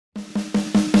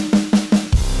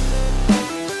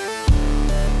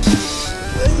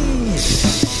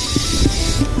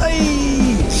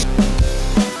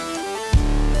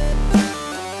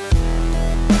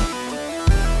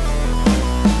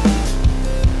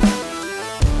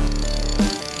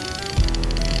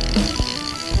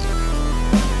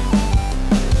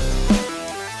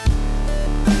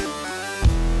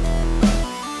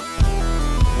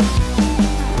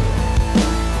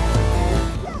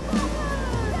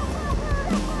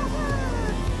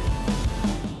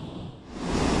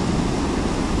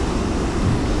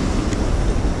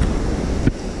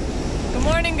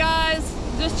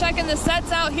checking the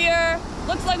sets out here.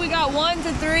 Looks like we got 1s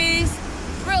and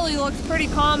 3s. Really looks pretty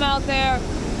calm out there.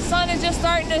 Sun is just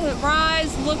starting to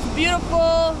rise. Looks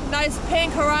beautiful. Nice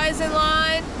pink horizon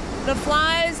line. The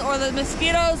flies or the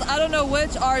mosquitoes, I don't know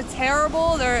which, are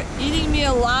terrible. They're eating me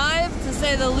alive, to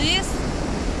say the least.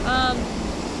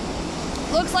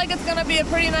 Looks like it's gonna be a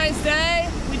pretty nice day.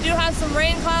 We do have some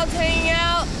rain clouds hanging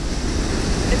out.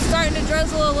 It's starting to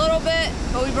drizzle a little bit,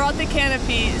 but we brought the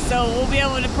canopy, so we'll be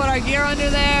able to put our gear under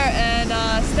there and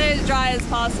stay as dry as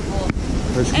possible.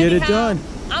 Let's get it done.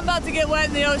 I'm about to get wet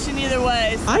in the ocean either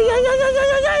way. So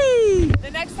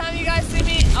the next time you guys see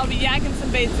me, I'll be yakking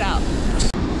some baits out.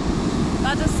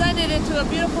 About to send it into a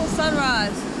beautiful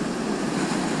sunrise.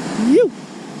 You.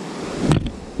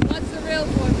 What's the reel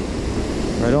for me?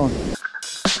 Right on.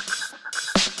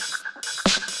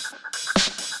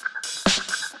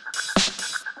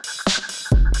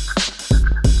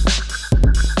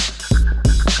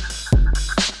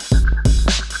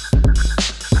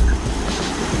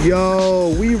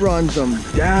 Yo, we runs them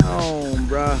down,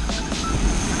 bruh.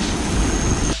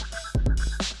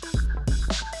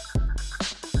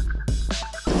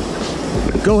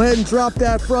 Go ahead and drop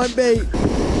that front bait.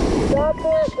 Drop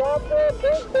it.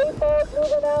 Big bait balls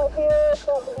moving out here.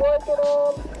 Something's working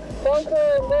on.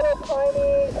 Bunker, little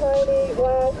tiny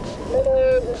glass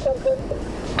minnows or something.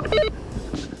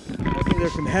 I think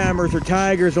there's some hammers or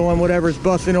tigers on whatever's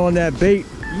busting on that bait.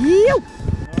 Yew!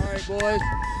 Alright, boys.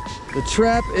 The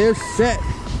trap is set.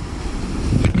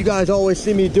 You guys always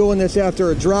see me doing this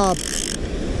after a drop.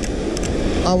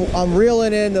 I'm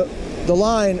reeling in the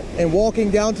line and walking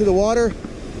down to the water.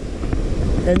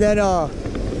 And then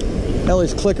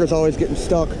Ellie's clicker's always getting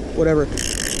stuck, whatever.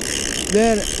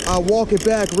 Then I walk it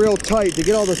back real tight to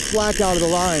get all the slack out of the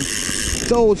line. It's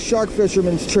the old shark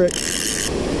fisherman's trick.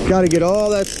 Got to get all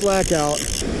that slack out.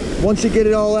 Once you get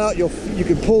it all out, you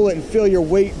can pull it and feel your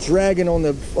weight dragging on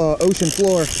the ocean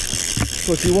floor. That's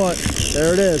what you want.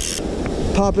 There it is.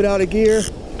 Pop it out of gear.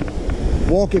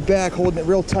 Walk it back, holding it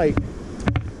real tight.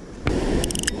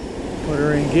 Put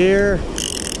her in gear.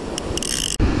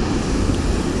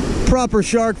 Proper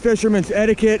shark fisherman's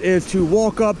etiquette is to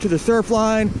walk up to the surf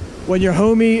line when your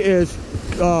homie is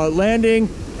landing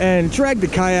and drag the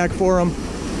kayak for them.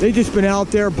 They just been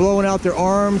out there blowing out their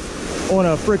arms on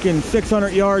a freaking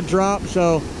 600-yard drop,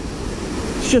 so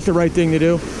it's just the right thing to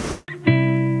do.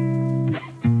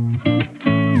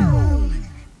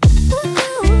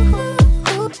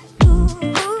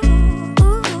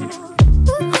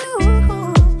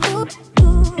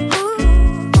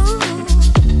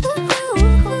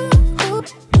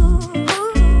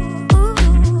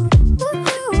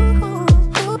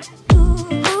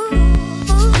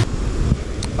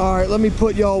 Let me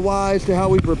put y'all wise to how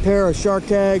we prepare a shark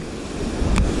tag.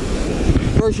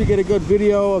 First, you get a good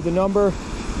video of the number.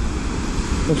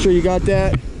 Make sure you got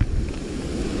that.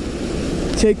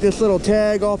 Take this little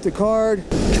tag off the card.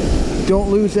 Don't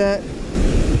lose that.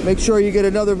 Make sure you get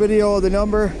another video of the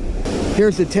number.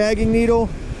 Here's the tagging needle.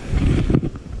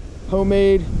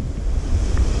 Homemade.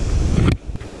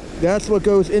 That's what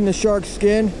goes in the shark's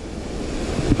skin.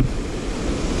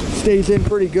 Stays in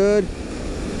pretty good.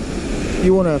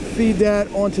 You want to feed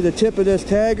that onto the tip of this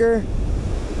tagger,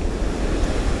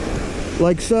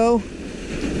 like so.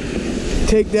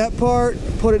 Take that part,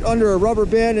 put it under a rubber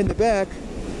band in the back,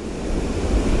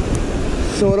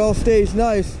 so it all stays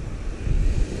nice.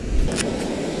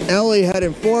 Ellie had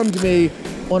informed me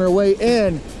on her way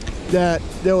in that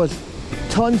there was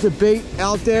tons of bait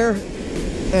out there,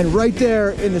 and right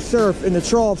there in the surf, in the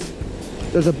troughs,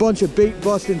 there's a bunch of bait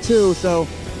busting too, so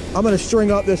I'm gonna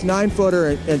string up this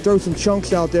 9-footer and throw some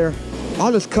chunks out there.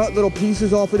 I'll just cut little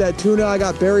pieces off of that tuna I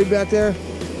got buried back there.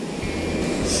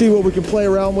 See what we can play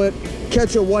around with.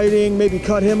 Catch a whiting, maybe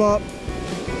cut him up.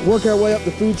 Work our way up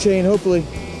the food chain, hopefully.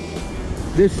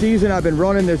 This season I've been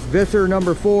running this Visser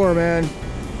number 4, man.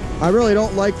 I really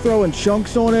don't like throwing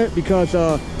chunks on it because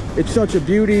it's such a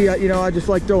beauty. You know, I just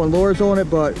like throwing lures on it,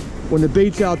 but when the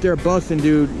bait's out there busting,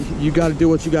 dude, you gotta do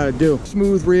what you gotta do.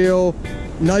 Smooth reel.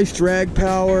 Nice drag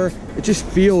power. It just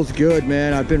feels good,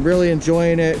 man. I've been really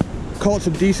enjoying it. Caught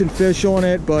some decent fish on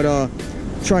it, but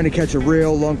trying to catch a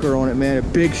real lunker on it, man. A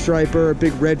big striper, a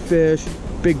big redfish,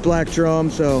 big black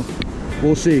drum, so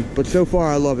we'll see. But so far,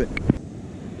 I love it.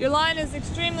 Your line is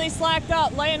extremely slacked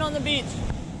up, laying on the beach.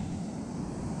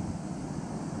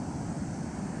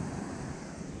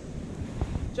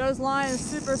 Joe's line is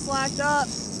super slacked up.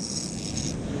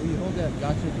 Will you hold that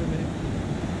gotcha for a minute?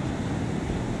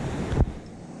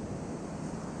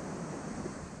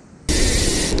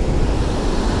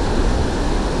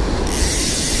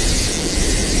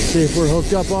 See if we're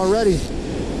hooked up already.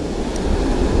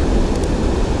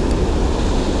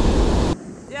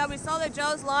 that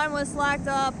Joe's line was slacked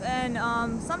up, and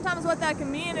sometimes what that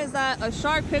can mean is that a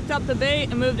shark picked up the bait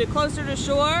and moved it closer to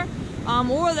shore,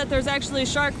 or that there's actually a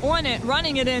shark on it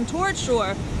running it in towards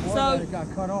shore. Or that it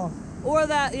got cut off. Or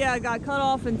that, yeah, it got cut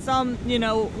off in some,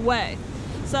 way.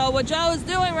 So what Joe is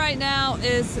doing right now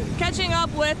is catching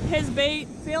up with his bait,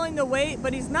 feeling the weight,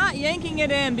 but he's not yanking it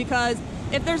in, because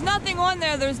if there's nothing on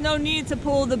there, there's no need to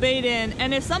pull the bait in.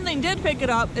 And if something did pick it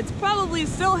up, it's probably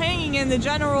still hanging in the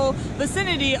general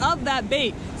vicinity of that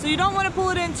bait. So you don't want to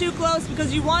pull it in too close,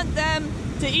 because you want them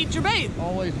to eat your bait.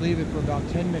 Always leave it for about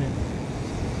 10 minutes.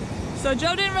 So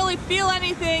Joe didn't really feel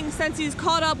anything since he's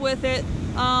caught up with it.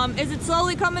 Is it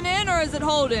slowly coming in, or is it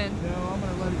holding? No, I'm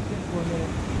going to let it sit for a minute.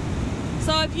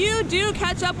 So if you do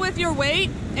catch up with your weight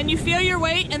and you feel your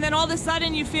weight, and then all of a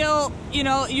sudden you feel, you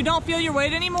don't feel your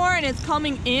weight anymore and it's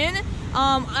coming in,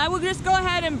 I would just go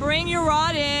ahead and bring your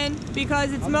rod in,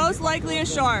 because it's most likely a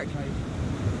shark.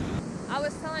 I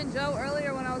was telling Joe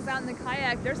earlier when I was out in the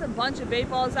kayak, there's a bunch of bait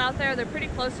balls out there. They're pretty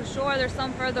close to shore. There's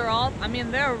some further off. I mean,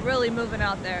 they're really moving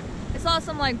out there. I saw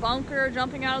some like bunker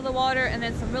jumping out of the water, and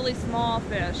then some really small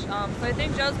fish. So I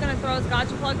think Joe's gonna throw his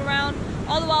gotcha plug around.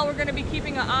 All the while we're gonna be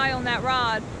keeping an eye on that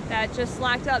rod that just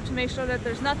slacked up to make sure that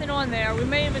there's nothing on there. We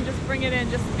may even just bring it in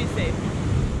just to be safe.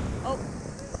 Oh.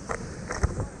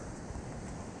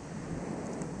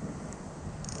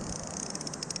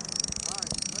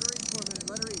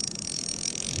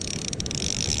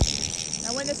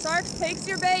 When the shark takes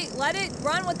your bait, let it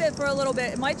run with it for a little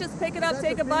bit. It might just pick it up,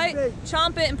 take a bite,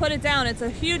 chomp it, and put it down. It's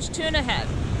a huge tuna head.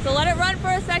 So let it run for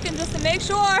a second just to make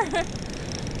sure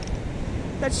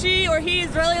that she or he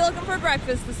is really looking for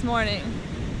breakfast this morning.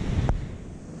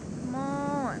 Come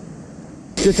on.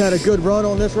 Just had a good run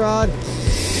on this rod.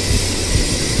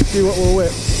 See what we're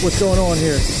with, what's going on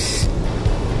here.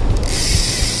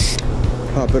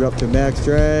 Pop it up to max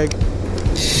drag.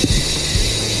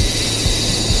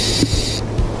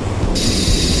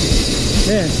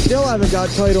 Man, still haven't got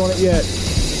tight on it yet.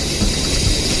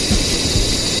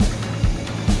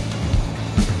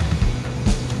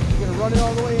 You're gonna run it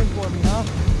all the way in for me, huh?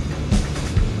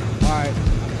 All right, I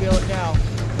feel it now.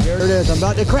 There it is. I'm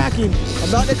about to crack him. I'm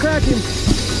about to crack him.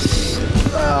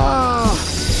 Ah!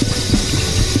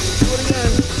 Do it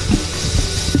again.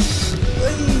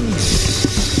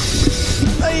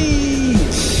 Hey! Hey!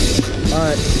 All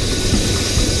right.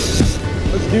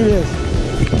 Let's do this.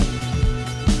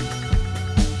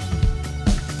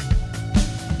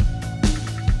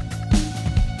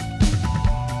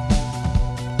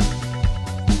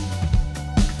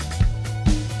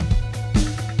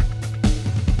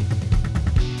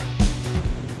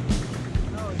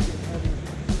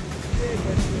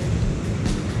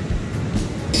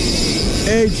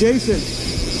 Hey Jason,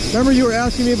 remember you were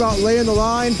asking me about laying the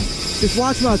line? Just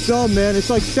watch my thumb, man. It's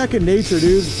like second nature,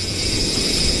 dude.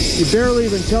 You barely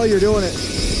even tell you're doing it.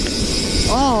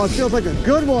 Oh, it feels like a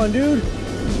good one, dude.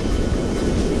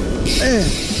 Man.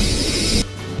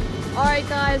 All right,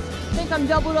 guys, I think I'm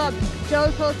doubled up.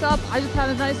 Joe's hooked up. I just had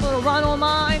a nice little run on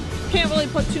mine. Can't really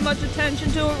put too much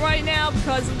attention to it right now,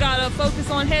 because we've got to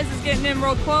focus on his. It's getting in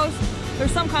real close.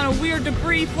 There's some kind of weird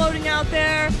debris floating out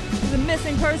there. There's a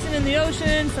missing person in the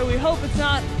ocean, so we hope it's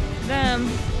not them.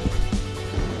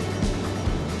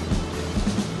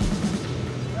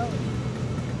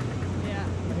 Yeah.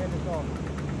 All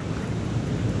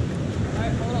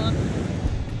right, hold on.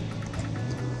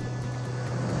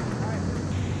 All right.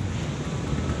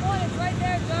 Come on, it's right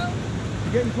there, Joe.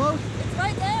 You getting close? It's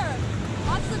right there.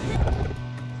 Watch the pin.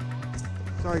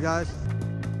 Sorry, guys.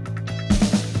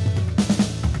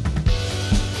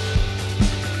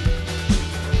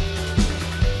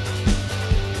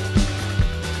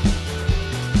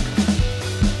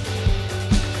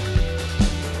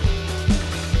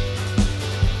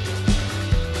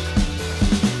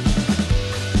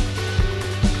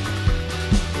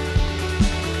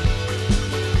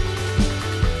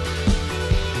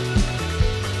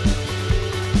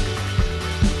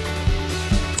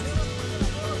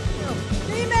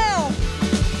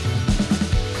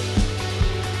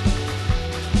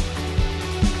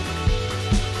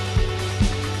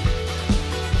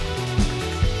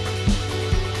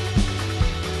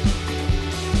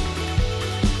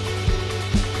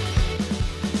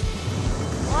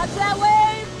 Watch that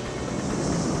wave!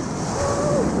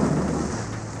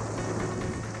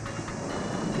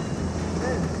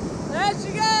 There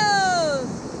she goes!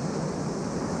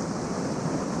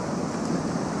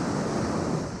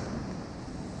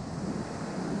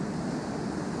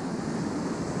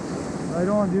 Right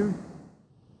on, dude.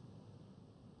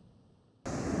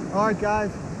 All right,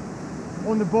 guys.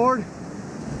 On the board,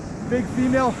 big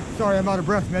female. Sorry, I'm out of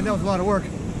breath, man. That was a lot of work.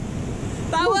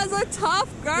 That was a tough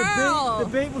girl. The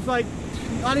bait was like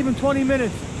not even 20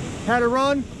 minutes. Had a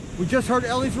run. We just heard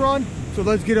Ellie's run, so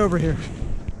let's get over here.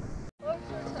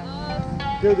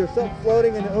 Dude, there's something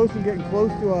floating in the ocean getting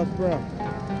close to us, bro.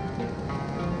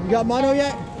 You got mono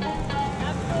yet?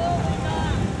 Absolutely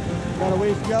not. Got a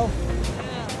ways to go?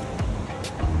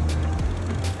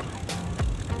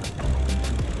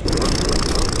 Yeah.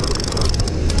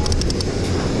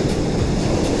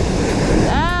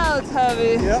 Now it's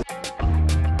heavy. Yep.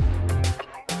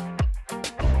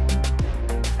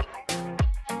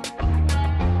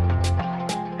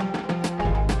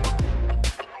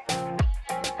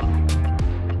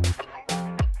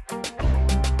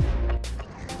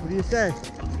 What do you say?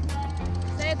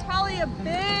 Say it's probably a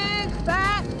big,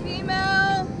 fat,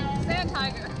 female sand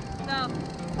tiger. No,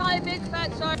 probably a big,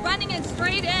 fat shark. Running it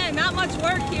straight in, not much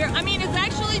work here. I mean, it's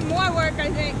actually more work, I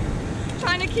think,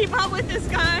 trying to keep up with this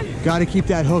guy. Got to keep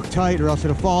that hook tight or else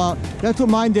it'll fall out. That's what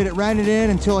mine did. It ran it in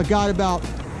until it got about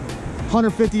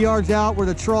 150 yards out where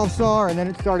the troughs are, and then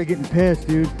it started getting pissed,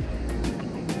 dude.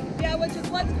 Yeah, which is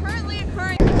what's currently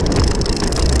occurring.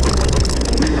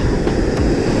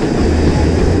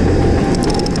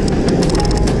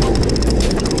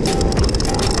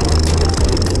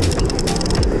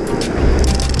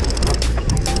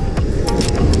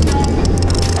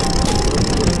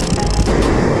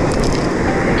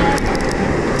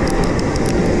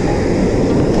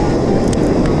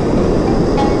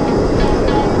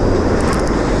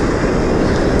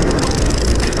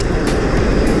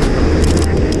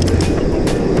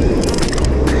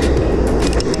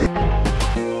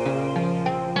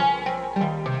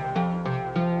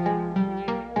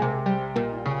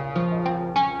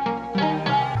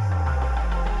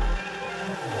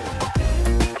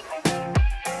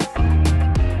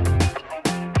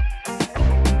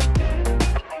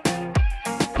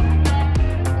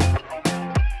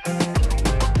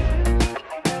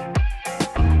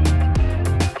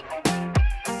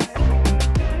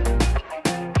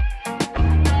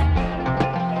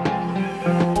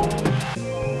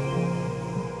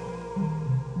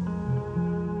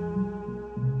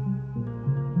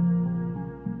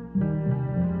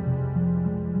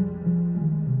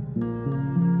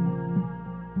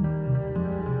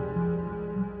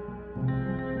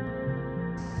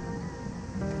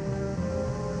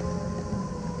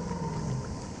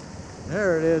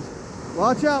 There it is.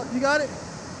 Watch out, you got it?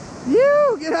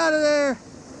 You get out of there.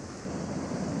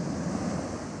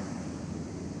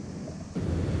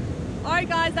 All right,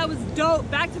 guys, that was dope.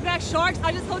 Back-to-back sharks.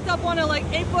 I just hooked up on a like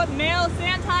 8-foot male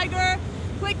sand tiger.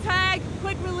 Quick tag,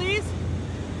 quick release.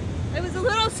 It was a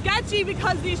little sketchy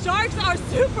because these sharks are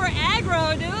super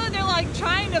aggro, dude. They're like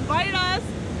trying to bite us,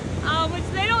 which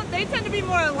they tend to be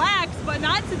more relaxed, but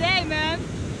not today, man.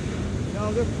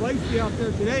 No, they're feisty out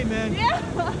there today, man. Yeah.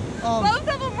 Both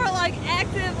of them were like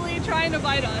actively trying to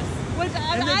bite us, which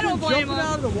I don't blame them. Jumping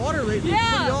out of the water lately. Yeah.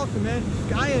 It's pretty awesome, man.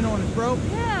 Skying on us, bro.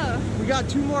 Yeah. We got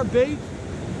 2 more baits.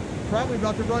 Probably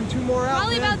about to run 2 more out.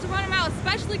 Probably man. about to run them out,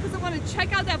 especially because I want to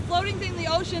check out that floating thing in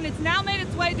the ocean. It's now made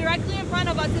its way directly in front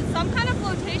of us. It's some kind of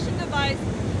flotation device.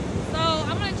 So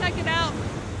I'm going to check it out.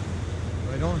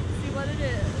 Right on. See what it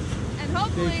is. And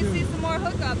hopefully see some more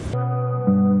hookups.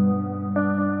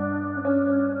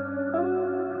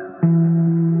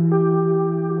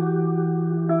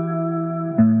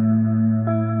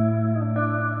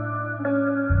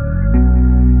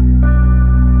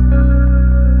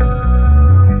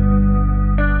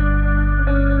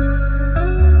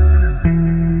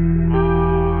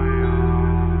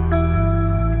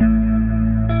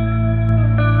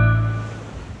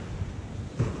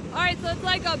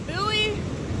 A buoy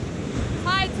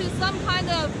tied to some kind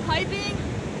of piping.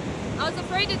 I was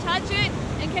afraid to touch it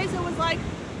in case it was like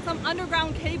some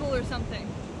underground cable or something.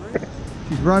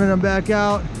 She's running them back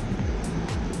out.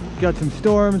 Got some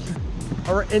storms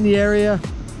in the area.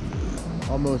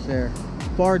 Almost there.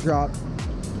 Far drop.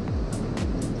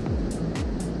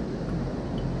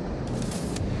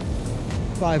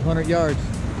 .500 yards.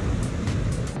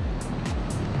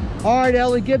 All right,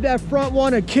 Ellie, give that front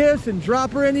one a kiss and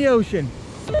drop her in the ocean.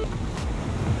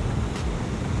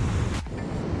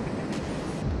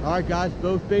 All right, guys,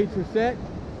 both baits are set.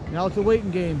 Now it's a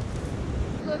waiting game.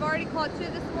 So we've already caught 2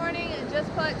 this morning and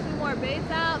just put 2 more baits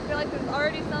out. I feel like there's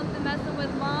already something messing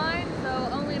with mine, so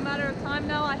only a matter of time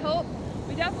now, I hope.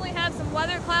 We definitely have some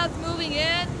weather clouds moving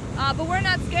in, but we're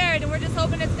not scared, and we're just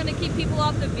hoping it's going to keep people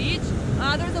off the beach.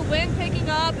 There's a wind picking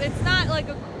up. It's not like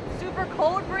a super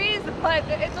cold breeze, but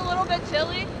it's a little bit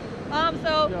chilly.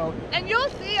 And you'll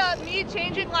see me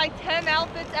changing like 10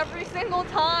 outfits every single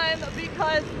time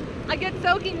because I get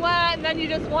soaking wet, and then you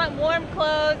just want warm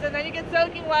clothes, and then you get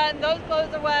soaking wet, and those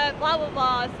clothes are wet, blah, blah,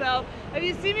 blah. So if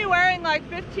you see me wearing like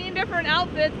 15 different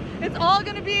outfits, it's all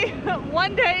gonna be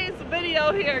one day's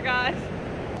video here, guys.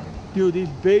 Dude, these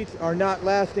baits are not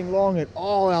lasting long at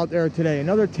all out there today.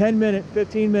 Another 10 minutes,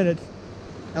 15 minutes,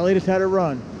 Ellie just had to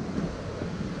run.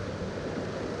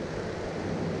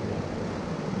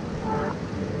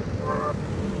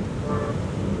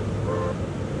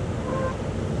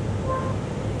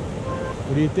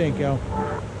 What do you think, El? I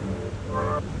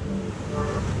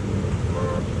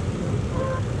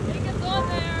think it's on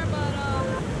there, but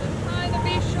just trying to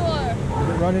be sure. Is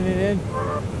it running it in?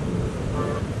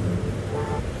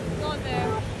 It's on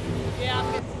there. Yeah, I'm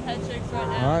getting some head shakes right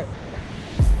now. All right.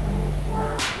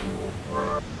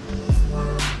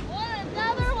 What,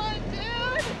 another one,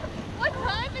 dude? What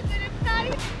time is it? It's not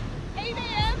even 8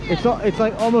 a.m. yet. It's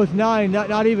like almost 9,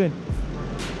 not even.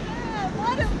 Yeah,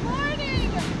 what a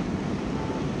morning!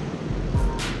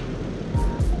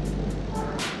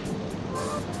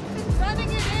 Just running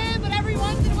it in, but every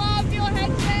once in a while I feel a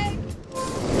head shake.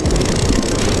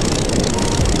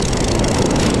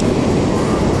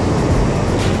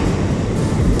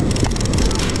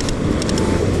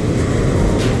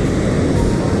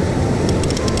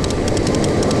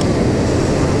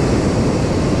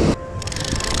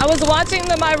 I was watching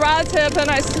my rod tip and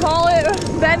I saw it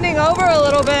bending over a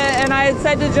little bit, and I had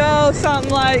said to Joe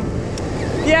something like,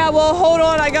 yeah, well, hold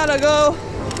on, I gotta go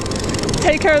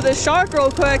take care of this shark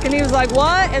real quick. And he was like,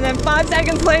 what? And then 5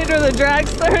 seconds later, the drag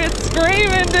started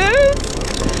screaming, dude.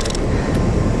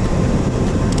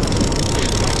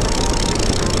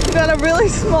 Got a really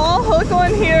small hook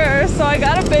on here, so I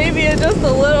gotta baby it just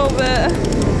a little bit.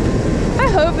 I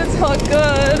hope it's hooked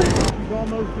good. He's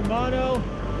almost in mono.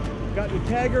 Got the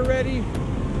tagger ready.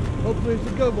 Hopefully it's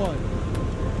a good one.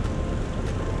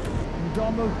 He's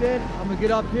almost in. I'm gonna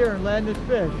get up here and land this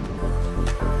fish.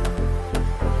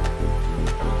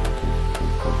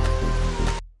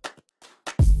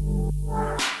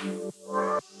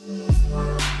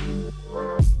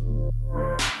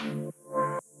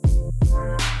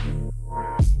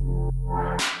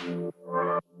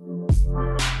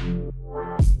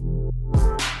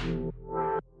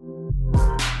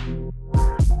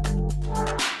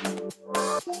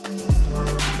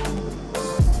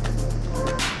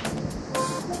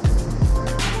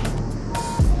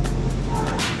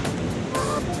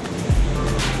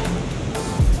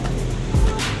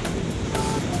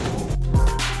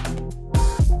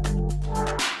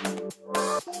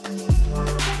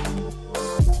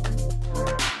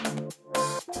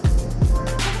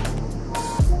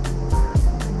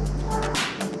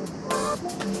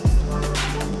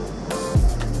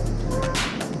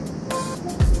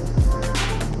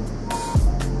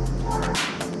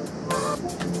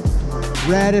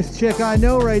 Raddest chick I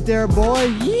know right there, boy.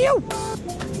 You.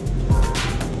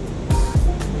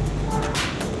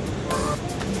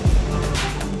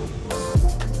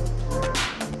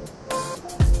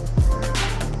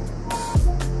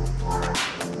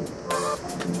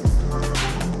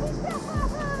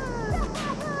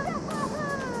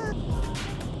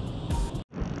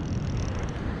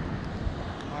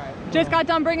 Just got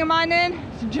done bringing mine in.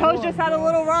 Joe's just had a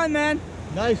little run, man.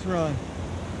 Nice run.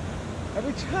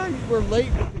 Every time we're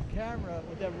late with the camera,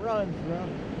 with them runs, bro.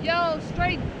 Yo,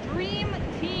 straight dream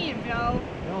team, yo.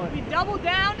 We doubled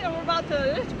down and we're about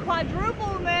to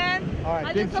quadruple, man. All right,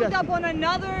 I just hooked up on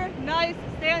another nice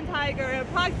sand tiger,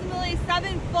 approximately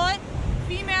 7 foot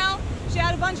female. She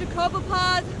had a bunch of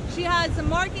copepods. She had some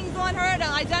markings on her to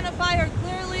identify her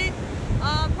clearly.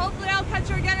 Hopefully I'll catch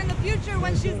her again in the future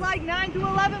when she's like 9 to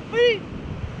 11 feet.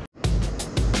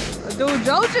 Dude,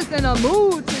 Joe's just in a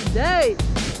mood today.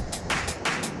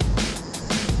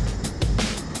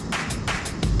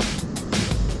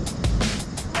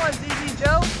 Come on, ZZ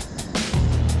Joe.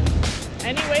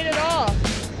 And he waited off.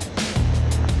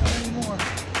 Not anymore.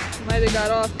 Might have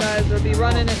got off, guys. They'll be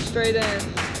running it straight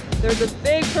in. There's a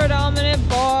big predominant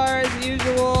bar as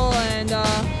usual, and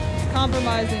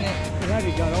compromising it. Glad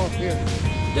he got off here.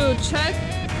 Dude, check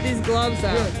these gloves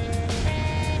out. Good.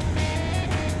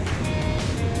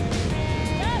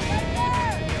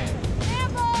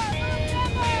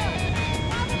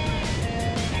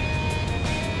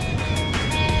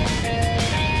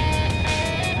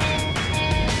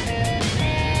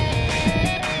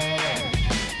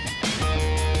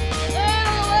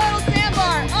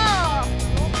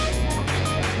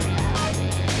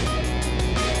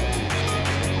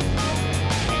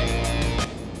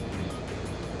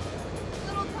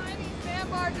 Little tiny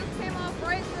sandbar just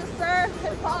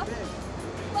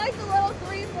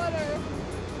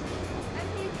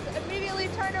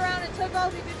took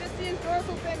off. You could just see his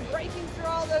dorsal fin breaking through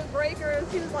all those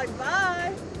breakers. He was like,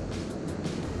 bye.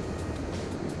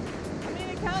 I mean,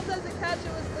 it counts as a catch.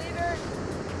 It was leader.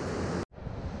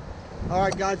 All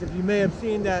right, guys, if you may have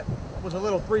seen, that was a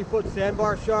little 3-foot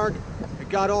sandbar shark. It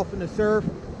got off in the surf.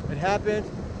 It happens,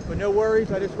 but no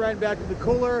worries. I just ran back to the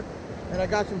cooler and I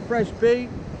got some fresh bait.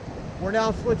 We're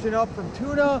now switching up from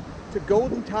tuna to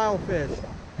golden tilefish.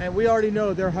 And we already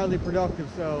know they're highly productive,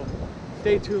 so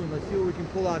stay tuned. Let's see what we can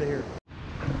pull out of here.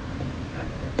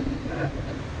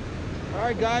 All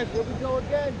right, guys, here we go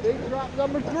again. Bait drop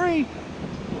number 3.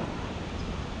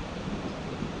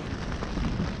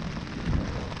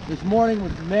 This morning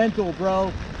was mental,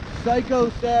 bro. Psycho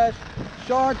sesh,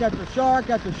 shark after shark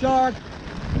after shark.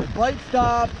 The bite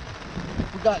stopped.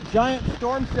 We got giant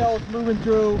storm cells moving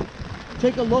through.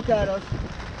 Take a look at us.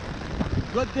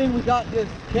 Good thing we got this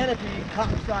canopy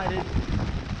top-sided.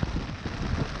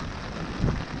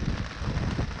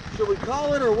 Should we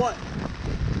call it or what?